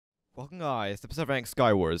Welcome guys, to episode rank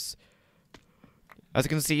Skywars. As you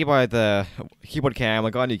can see by the keyboard cam, I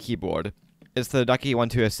got a new keyboard. It's the Ducky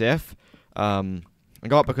 12SF. I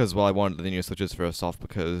got it because, well, I wanted the new switches first off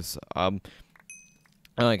because, I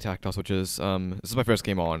like tactile switches. This is my first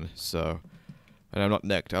game on, so, and I'm not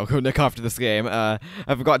nicked. I'll go nick after this game. I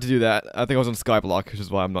forgot to do that. I think I was on Skyblock, which is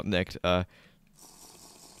why I'm not nicked. Hold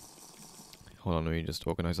on, let me just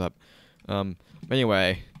organize up.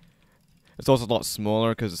 Anyway, it's also a lot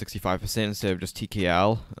smaller because it's 65% instead of just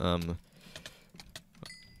TKL.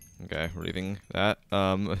 Okay, we're leaving that.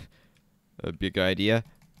 That'd be a good idea.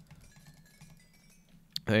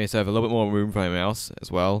 Okay, so I have a little bit more room for my mouse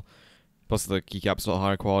as well. Plus the keycap's a lot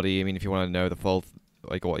higher quality. I mean, if you want to know the full,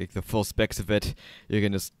 the full specs of it, you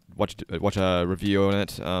can just watch a review on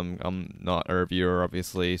it. I'm not a reviewer,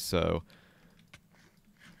 obviously, so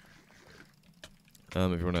if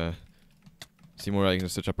you want to see more, you can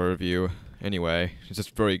just search up a review. Anyway, it's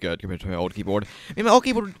just very good compared to my old keyboard. I mean, my old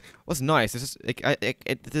keyboard was nice. It's just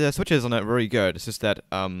the switches on it are very good. It's just that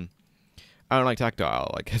I don't like tactile.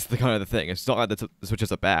 Like, it's the kind of the thing. It's not like the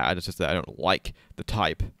switches are bad. It's just that I don't like the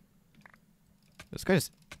type. This guy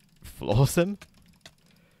just floors him.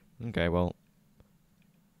 Okay, well.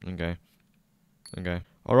 Okay. Okay.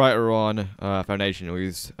 All right, we're on Foundation. We'll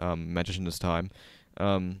use Magician this time.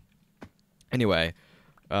 Anyway,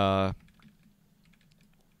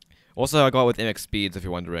 also, I got it with MX speeds, if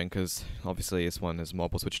you're wondering, because obviously this one has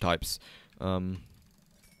multiple switch types. Yeah,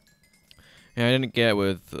 I didn't get it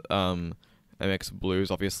with MX blues,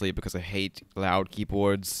 obviously, because I hate loud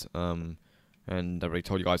keyboards. And I already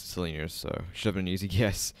told you guys it's linear, so should have been an easy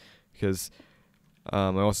guess. Because I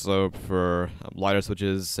also prefer lighter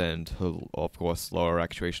switches and, of course, lower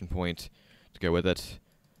actuation point to go with it.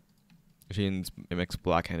 Machines MX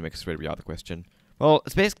black and MX red without the question. Well,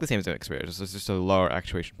 it's basically the same as MX red, it's just a lower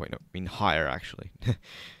actuation point. No, I mean higher, actually. You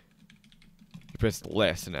press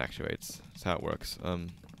less and it actuates. That's how it works. Yeah,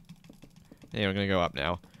 I'm gonna go up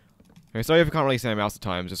now. Okay, sorry if I can't really see my mouse at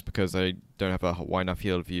times, just because I don't have a wide enough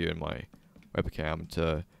field of view in my webcam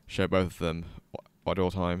to show both of them at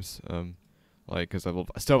all times. Like, because I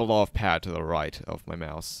still have a lot of pad to the right of my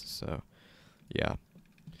mouse, so yeah.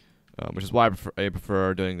 Which is why I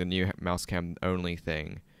prefer doing the new mouse cam only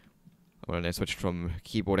thing when I switched from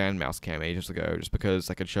keyboard and mouse cam ages ago, just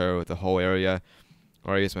because I could show the whole area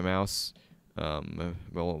where I use my mouse.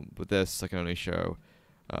 Well, with this, I can only show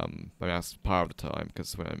my mouse part of the time,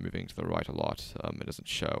 because when I'm moving to the right a lot, it doesn't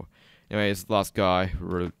show. Anyway, it's the last guy.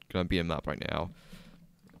 We're gonna beat him up right now.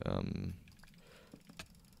 Okay.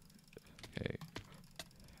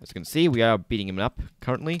 As you can see, we are beating him up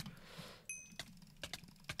currently.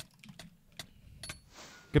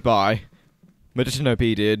 Goodbye. Magician OP,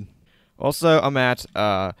 dude. Also, I'm at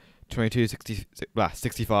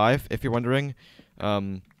 2265, if you're wondering.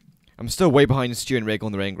 I'm still way behind Stu and Reg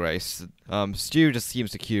on the Rain Grace. Stu just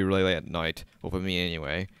seems to queue really late at night, or for me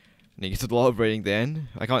anyway. And he gets a lot of rating then.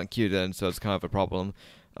 I can't queue then, so it's kind of a problem.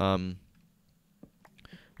 And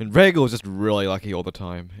Reg was just really lucky all the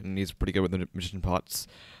time, and he's pretty good with the magician parts.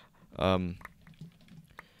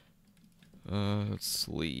 Let's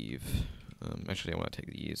leave. Actually, I want to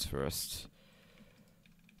take these first.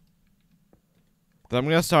 But I'm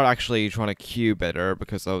gonna start actually trying to queue better,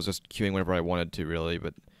 because I was just queuing whenever I wanted to, really.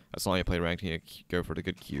 But that's not how you play ranked. You need to go for the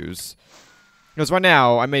good queues. Because right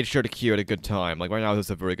now, I made sure to queue at a good time. Like, right now, this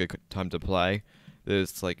is a very good time to play.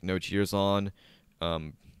 There's, like, no cheers on.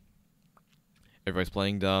 Everybody's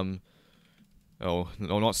playing dumb. Oh,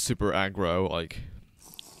 no, not super aggro, like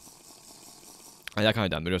that kind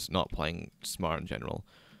of dumb. They're just not playing smart in general.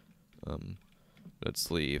 Let's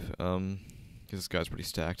leave. Because this guy's pretty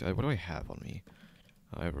stacked. What do I have on me?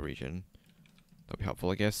 I have a region. That'd be helpful,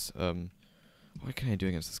 I guess. What can I do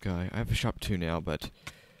against this guy? I have a sharp 2 now, but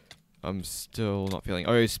I'm still not feeling.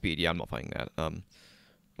 Oh, speed. Yeah, I'm not fighting that. I'm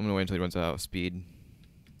gonna wait until he runs out of speed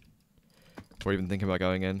before even thinking about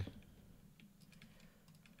going in.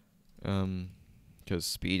 Because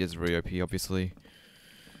speed is very OP, obviously.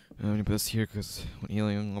 I'm gonna put this here because when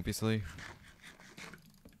healing, obviously.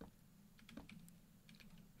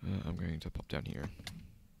 I'm going to pop down here.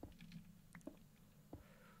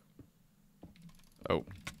 Oh,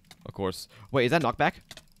 of course. Wait, is that knockback?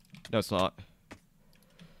 No, it's not.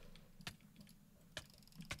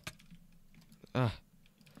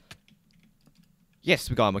 Yes,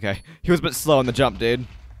 we got him, okay. He was a bit slow on the jump, dude.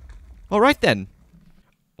 Alright then.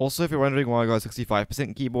 Also, if you're wondering why I got a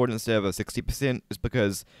 65% keyboard instead of a 60%, it's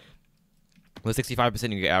because with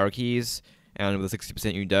 65% you get arrow keys, and with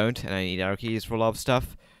 60% you don't, and I need arrow keys for a lot of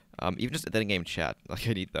stuff. Even just the in-game chat, like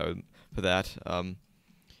I need those for that.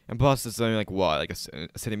 And plus, it's only like what, like a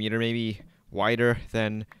centimeter maybe wider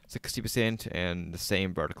than 60% and the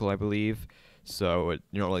same vertical, I believe. So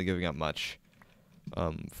you're not really giving up much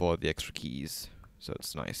for the extra keys. So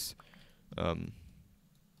it's nice.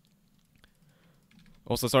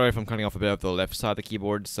 Also, sorry if I'm cutting off a bit of the left side of the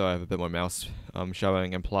keyboard, so I have a bit more mouse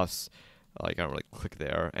showing, and plus, I can't really click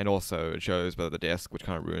there. And also, it shows better the desk, which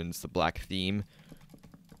kind of ruins the black theme.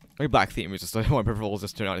 I mean, black theme is just, my peripherals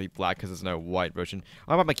just turn out to be black because there's no white version.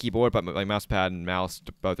 I have my keyboard, but my mousepad and mouse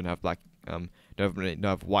both don't have black, don't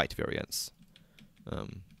have white variants. Because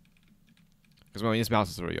this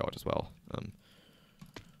mouse is really odd as well.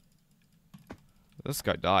 This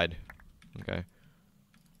guy died. Okay.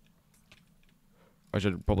 I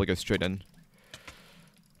should probably go straight in.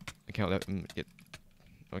 I can't let him get...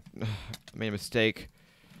 I made a mistake.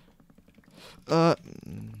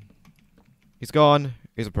 He's gone.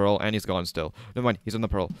 He's a pearl, and he's gone still. Never mind, he's on the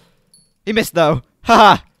pearl. He missed, though!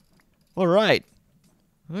 Haha! Alright.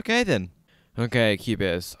 Okay, then. Okay,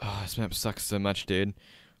 Cubase. Oh, this map sucks so much, dude.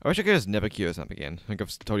 I wish I could just never queue this map again. I think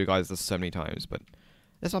I've told you guys this so many times, but...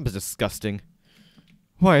 this map is disgusting.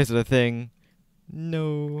 Why is it a thing?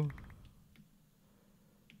 No...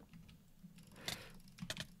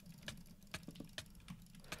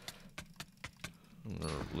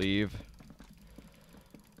 leave.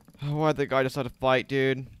 Oh, why'd the guy decide to fight,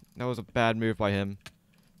 dude? That was a bad move by him.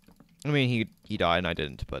 I mean, he died and I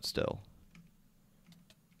didn't, but still.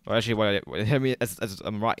 Well, actually, I mean, as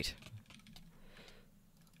I'm right.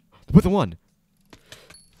 With the one.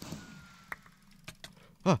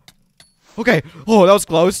 Ah. Okay. Oh, that was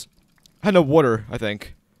close. I had no water, I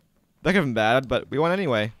think. That could have been bad, but we won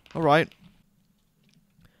anyway. All right.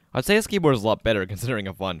 I'd say this keyboard is a lot better considering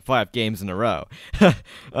I've won 5 games in a row.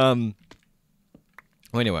 Well,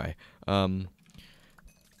 anyway, to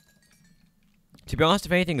be honest,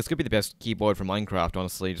 if anything, this could be the best keyboard for Minecraft,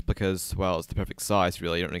 honestly, just because, well, it's the perfect size,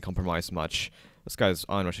 really. You don't really compromise much. This guy's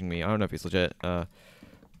iron rushing me. I don't know if he's legit. Okay,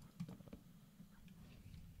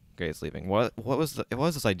 he's leaving. What was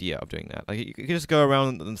this idea of doing that? Like, you could just go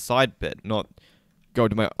around the side bit, not go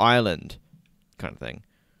to my island, kind of thing.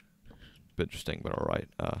 Bit interesting, but alright.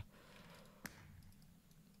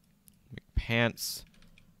 Pants.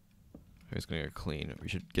 Who's gonna go clean? We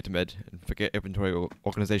should get to bed and forget inventory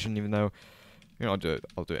organization, even though, you know, I'll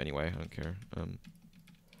do it anyway. I don't care.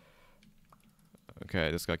 Okay,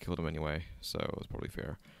 this guy killed him anyway, so it was probably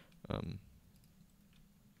fair.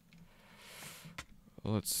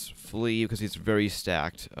 Let's flee because he's very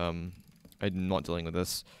stacked. I'm not dealing with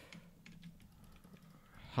this.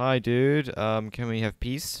 Hi, dude. Can we have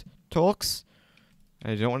peace talks?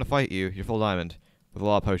 I don't want to fight you. You're full diamond with a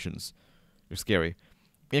lot of potions. You're scary.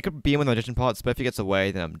 I mean, I could beam with magician pots, but if he gets away,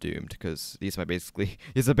 then I'm doomed because these are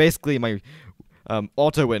basically my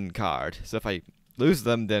auto win card. So if I lose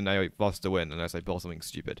them, then I lost a win unless I build something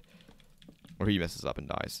stupid, or he messes up and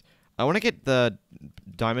dies. I want to get the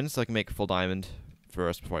diamonds so I can make full diamond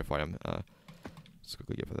first before I fight him. Let's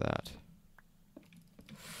quickly get for that.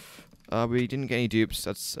 We didn't get any dupes.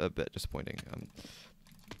 That's a bit disappointing.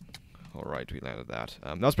 Alright, we landed that.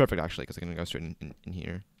 That was perfect, actually, because I can go straight in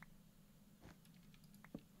here.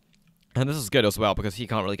 And this is good as well, because he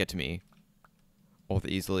can't really get to me all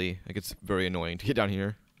that easily. Like, it's very annoying to get down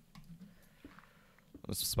here.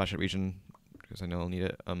 Let's smash that region, because I know I'll need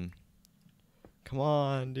it. Come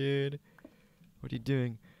on, dude. What are you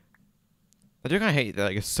doing? I do kind of hate that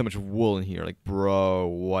like, there's so much wool in here. Like, bro,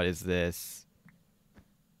 what is this?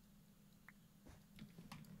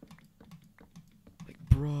 Like,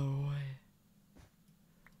 bro.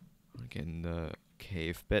 I'm getting the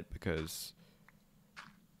cave bit because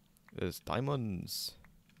there's diamonds.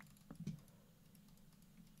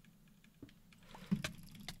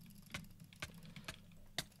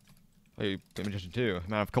 Oh, you pay attention too.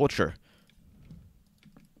 Man of culture.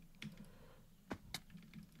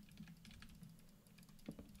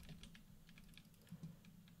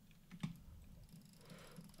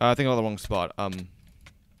 I think I'm on the wrong spot.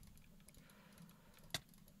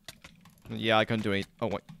 Yeah, I couldn't do anything. Oh,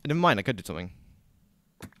 wait. Never mind, I could do something.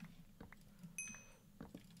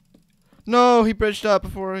 No, he bridged up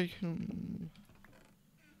before I...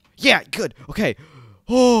 Yeah, good. Okay.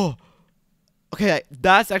 Oh. Okay,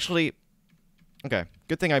 that's actually... Okay,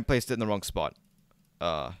 good thing I placed it in the wrong spot.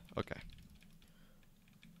 Okay.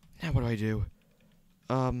 Now what do?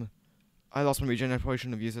 I lost my regen. I probably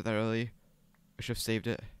shouldn't have used it that early. I should have saved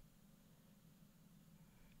it.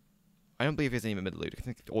 I don't believe there's any mid loot. I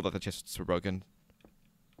think all the other chests were broken.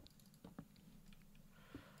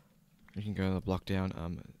 You can go the block down.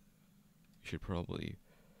 You should probably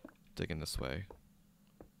dig in this way.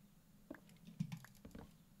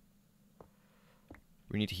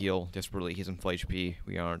 We need to heal desperately. He's in full HP.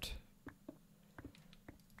 We aren't.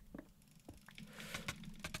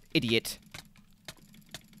 Idiot.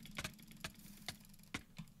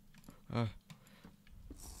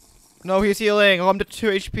 No, he's healing. Oh, I'm to 2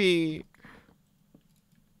 HP.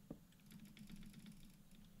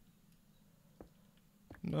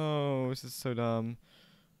 No, this is so dumb.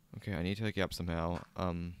 Okay, I need to get up somehow.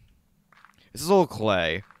 This is all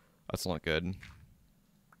clay. That's not good.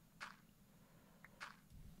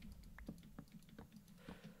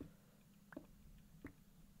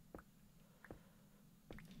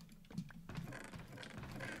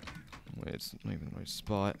 Wait, it's not even the right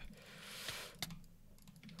spot.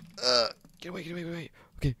 Get away, get away, get away.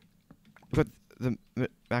 Okay, we got the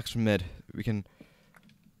max from mid. We can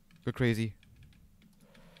go crazy.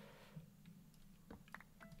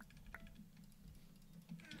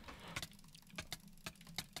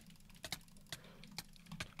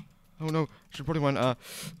 Oh no, should probably one.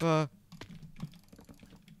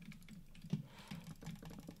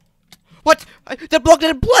 What? They're blocked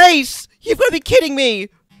in place! You've got to be kidding me!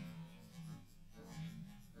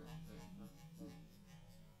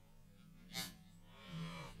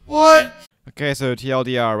 What? Okay, so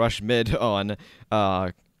TLDR rush mid on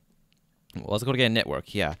well, let's go to get a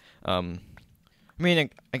network. Yeah. I mean,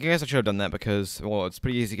 I guess I should have done that because well, it's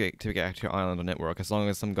pretty easy to get to your island on network as long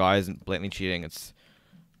as some guy isn't blatantly cheating. It's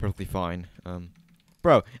perfectly fine.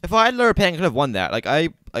 Bro, if I had lower ping, I could have won that.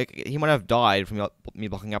 He might have died from me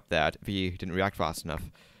blocking up that if he didn't react fast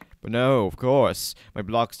enough. But no, of course, my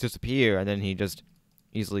blocks disappear and then he just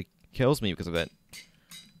easily kills me because of it.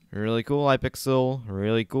 Really cool, iPixel.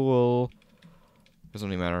 Really cool. Doesn't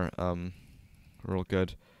really matter. Real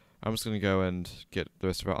good. I'm just gonna go and get the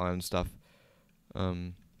rest of our island stuff.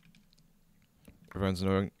 Everyone's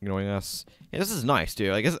ignoring us. Yeah, this is nice,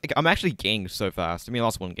 dude. I guess I'm actually gaining so fast. I mean, I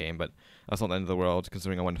lost one game, but that's not the end of the world,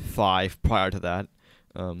 considering I won 5 prior to that.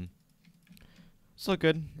 So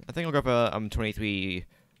good. I think I'll go for 23-25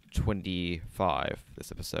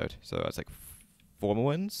 this episode. So that's like 4 more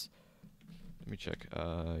wins. Let me check.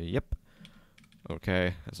 Yep.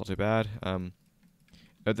 Okay, that's not too bad.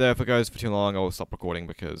 If it goes for too long, I'll stop recording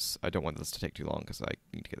because I don't want this to take too long because I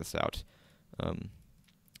need to get this out.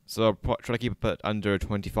 So I'll try to keep it under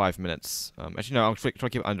 25 minutes. Actually, no, I'll try to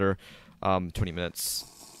keep it under 20 minutes.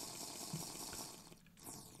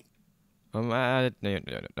 No, 25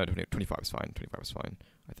 is fine. 25 is fine,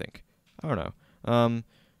 I think. I don't know.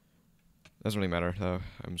 Doesn't really matter, though.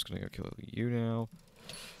 I'm just gonna go kill you now.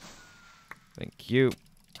 Thank you.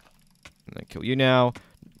 And then kill you now.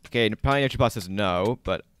 Okay, apparently NutriBot says no,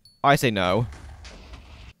 but I say no.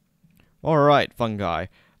 Alright, fun guy.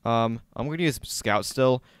 I'm gonna use Scout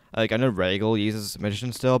still. Like, I know Regal uses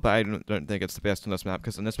Magician still, but I don't think it's the best on this map,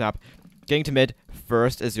 because on this map, getting to mid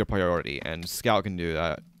first is your priority, and Scout can do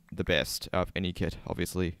that the best out of any kit,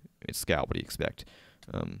 obviously. It's Scout, what do you expect?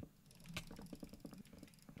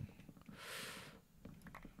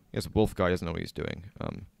 Yes, Wolf guy doesn't know what he's doing.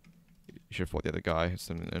 You should have fought the other guy. It's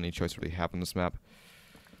the only choice really have on this map.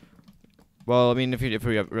 Well, I mean, if we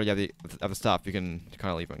really have the other stuff, you can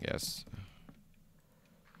kind of leave him, I guess.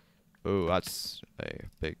 Oh, that's a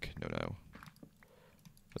big no-no.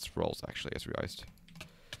 That's rolls, actually, I just realized.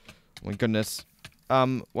 Oh my goodness.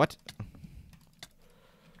 What?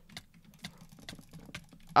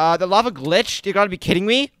 The lava glitched? You gotta be kidding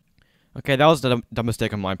me? Okay, that was a dumb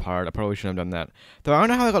mistake on my part. I probably shouldn't have done that. Though I don't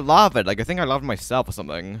know how I got lava. Like, I think I lava myself or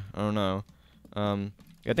something. I don't know.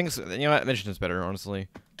 Yeah, I think it's, you know what, Magician is better, honestly.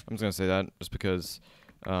 I'm just gonna say that, just because,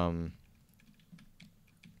 of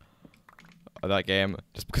that game.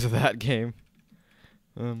 Just because of that game.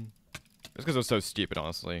 Just because it was so stupid,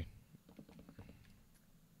 honestly.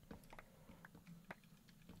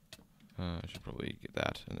 I should probably get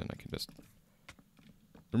that, and then I can just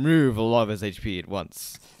remove a lot of his HP at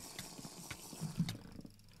once.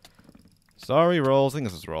 Sorry, Rolls. I think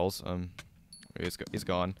this is Rolls. He's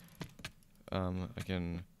gone. I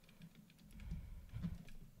can.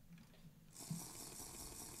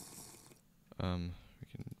 We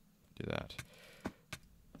can do that. Oh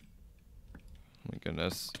my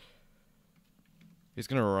goodness. He's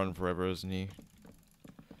gonna run forever, isn't he?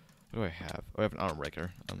 What do I have? Oh, I have an armor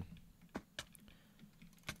breaker.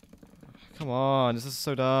 Come on, this is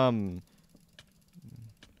so dumb.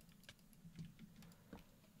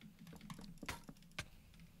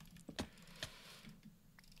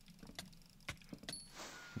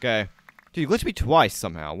 Okay. Dude, you glitched me twice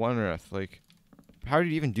somehow. What on earth? Like, how did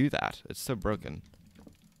you even do that? It's so broken.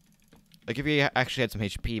 Like, if he actually had some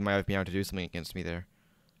HP, he might have been able to do something against me there.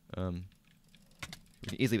 We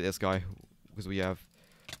can easily beat this guy, because we have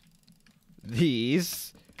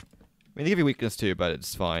these. I mean, they give you weakness too, but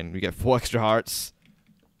it's fine. We get 4 extra hearts.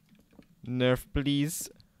 Nerf, please.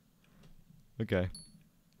 Okay.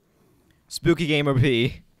 Spooky Gamer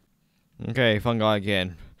P. Okay, fun guy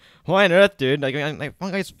again. Why on earth, dude? Like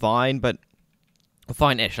fun guy's fine, but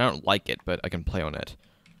fine-ish. I don't like it, but I can play on it.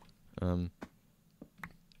 Okay,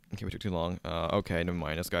 we took too long. Okay, never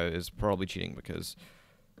mind. This guy is probably cheating because,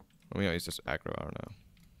 well, you know, he's just aggro. I don't know.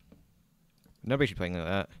 Nobody should be playing like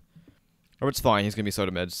that. Or it's fine. He's gonna be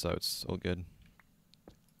soda mid, so it's all good.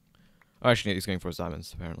 Oh, actually, he's going for his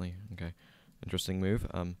diamonds. Apparently. Okay, interesting move.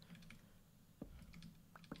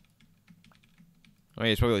 Oh,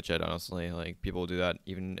 yeah, it's probably legit, honestly. Like, people will do that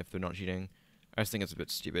even if they're not cheating. I just think it's a bit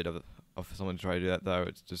stupid of someone to try to do that, though.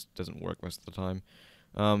 It just doesn't work most of the time.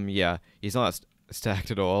 Yeah, he's not stacked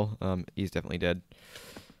at all. He's definitely dead.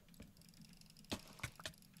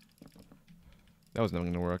 That was never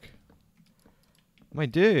gonna work. My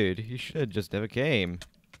dude, you should just never came.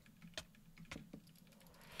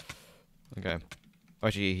 Okay.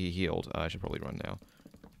 Actually, he healed. I should probably run now.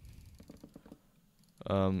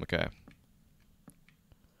 Okay.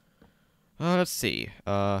 Let's see.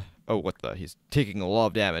 Oh, what the? He's taking a lot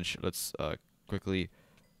of damage. Let's, quickly...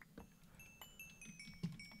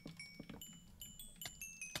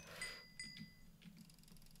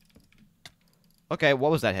 Okay, what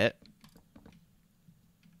was that hit?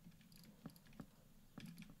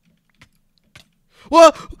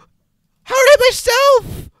 What? How did I hit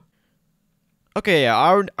myself? Okay,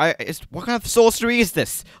 yeah, what kind of sorcery is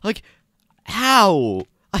this? Like, how?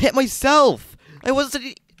 I hit myself. I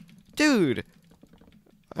wasn't... Dude.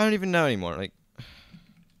 I don't even know anymore, like...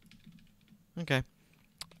 Okay.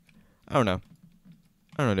 I don't know.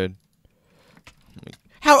 I don't know, dude.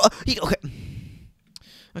 How? Okay.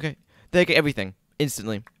 Okay. They get everything.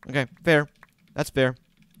 Instantly. Okay, fair. That's fair.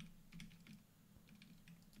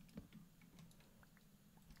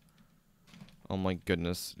 Oh my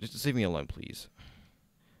goodness. Just leave me alone, please.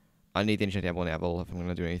 I need the ancient apple and apple if I'm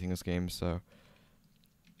gonna do anything in this game, so...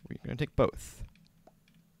 We're gonna take both.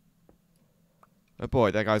 Oh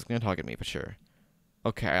boy, that guy's gonna target me for sure.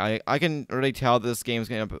 Okay, I can really tell this game's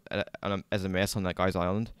gonna end up as a mess on that guy's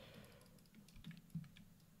island.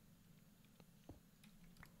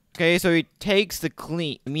 Okay, so he takes the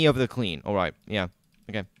me over the clean. Alright, yeah.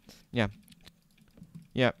 Okay. Yeah.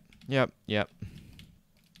 Yep. Yep. Yep.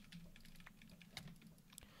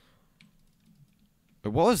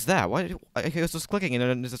 What was that? Why? I was just clicking and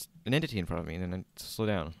then there's just an entity in front of me and then I slow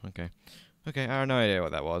down. Okay. Okay, I have no idea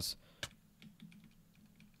what that was.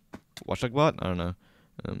 Watchdog bot? I don't know.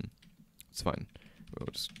 It's fine. We'll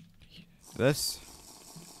just... This.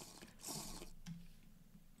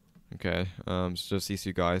 Okay, it's just these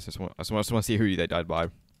two guys. I just want to see who they died by.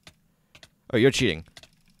 Oh, you're cheating.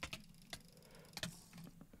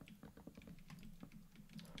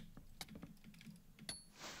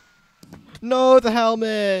 No, the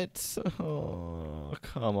helmet! Oh,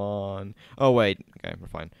 come on. Oh, wait. Okay, we're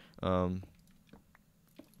fine.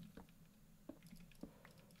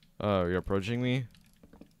 Oh, you're approaching me?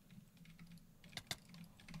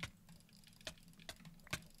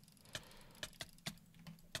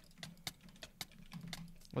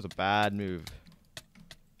 That was a bad move.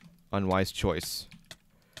 Unwise choice.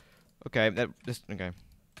 Okay, okay.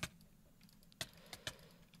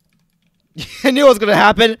 I knew it was gonna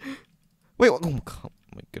happen! Wait, oh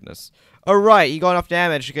my goodness. Alright, he got enough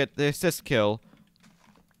damage to get the assist kill.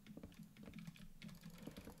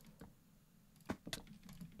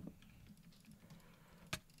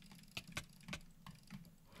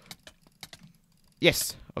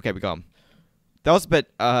 Yes! Okay, we got him. That was a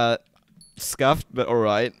bit, scuffed, but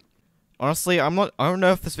alright. Honestly, I don't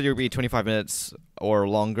know if this video will be 25 minutes or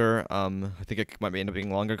longer. I think it might end up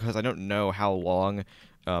being longer because I don't know how long,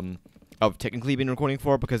 I've technically been recording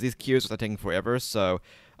for because these queues are taking forever, so,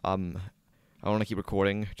 I want to keep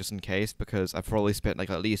recording just in case because I've probably spent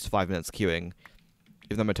like at least 5 minutes queuing,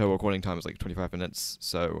 even though my total recording time is like 25 minutes,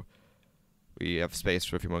 so we have space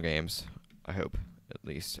for a few more games, I hope, at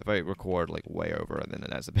least. If I record like way over, then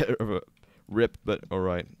it has a bit of a rip, but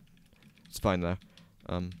alright. It's fine though.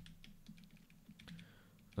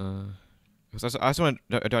 Because I don't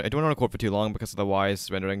want to record for too long because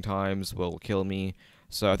otherwise rendering times will kill me.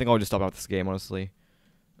 So I think I'll just stop out this game, honestly.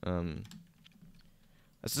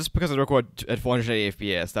 It's just because I record at 480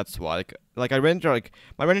 FPS. That's why. Like I render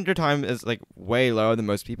my render time is like way lower than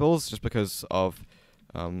most people's, just because of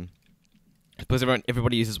because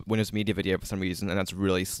everybody uses Windows Media Video for some reason, and that's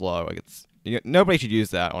really slow. Like nobody should use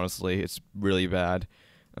that. Honestly, it's really bad.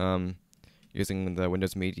 Using the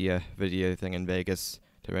Windows Media Video thing in Vegas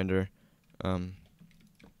to render.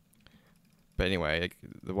 But anyway, like,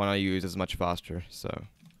 the one I use is much faster, so.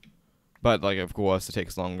 But, like, of course, it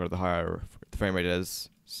takes longer the higher the frame rate is,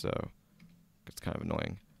 so it's kind of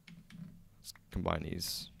annoying. Let's combine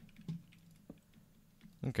these.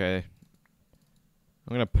 Okay.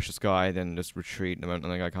 I'm gonna push this guy, then just retreat the moment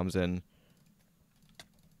the guy comes in.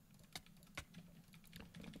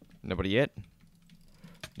 Nobody yet?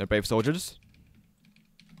 No brave soldiers?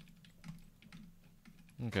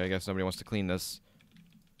 Okay, I guess nobody wants to clean this.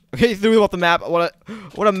 Okay, he threw him off the map. What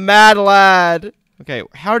a mad lad. Okay,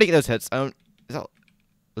 how did he get those hits? I don't. Is that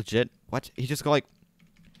legit? What? He just got like.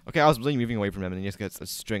 Okay, I was really moving away from him, and he just gets a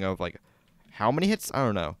string of like, how many hits? I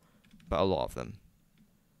don't know, but a lot of them.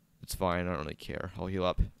 It's fine. I don't really care. I'll heal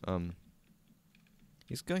up.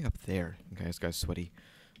 He's going up there. Okay, this guy's sweaty.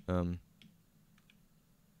 I'm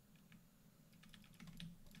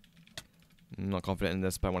not confident in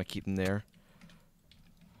this, but I want to keep him there.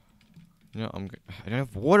 No, I don't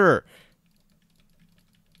have water.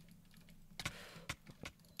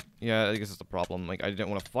 Yeah, I guess that's the problem. Like, I didn't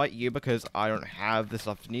want to fight you because I don't have the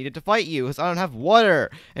stuff needed to fight you because I don't have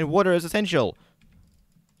water, and water is essential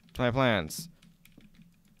to my plans.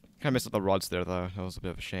 Kind of messed up the rods there, though. That was a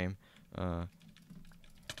bit of a shame. No.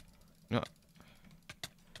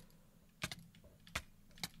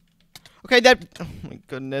 Okay, that. Oh my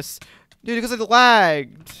goodness, dude, because it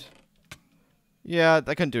lagged. Yeah,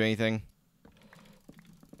 I couldn't do anything.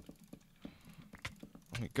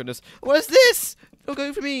 Oh my goodness. What is this? Don't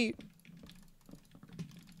go for me.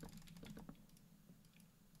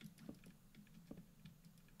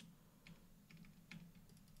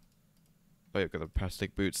 Oh, yeah, got the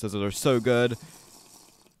plastic boots. Those are so good.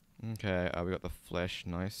 Okay, we got the flesh.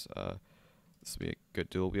 Nice. This will be a good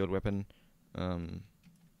dual wield weapon.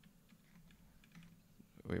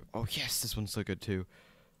 Wait, oh yes, this one's so good too.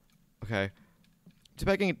 Okay. Too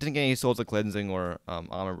bad I didn't get any swords of cleansing or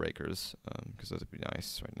armor breakers, because those would be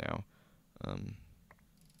nice right now.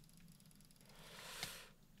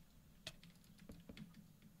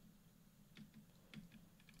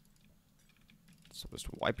 So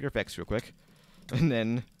just wipe your effects real quick, and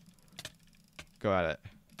then go at it.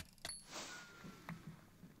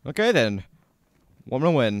 Okay then, I'm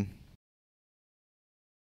gonna win.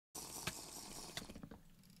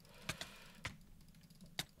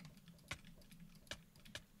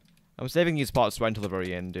 I'm saving these spots right until the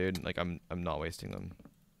very end, dude. Like I'm not wasting them.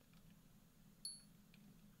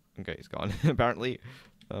 Okay, he's gone. Apparently,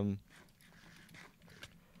 we're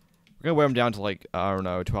gonna wear him down to like I don't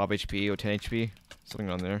know, 12 HP or 10 HP, something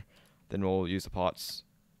on there. Then we'll use the pots.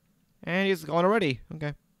 And he's gone already.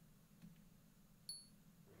 Okay.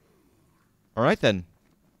 All right then.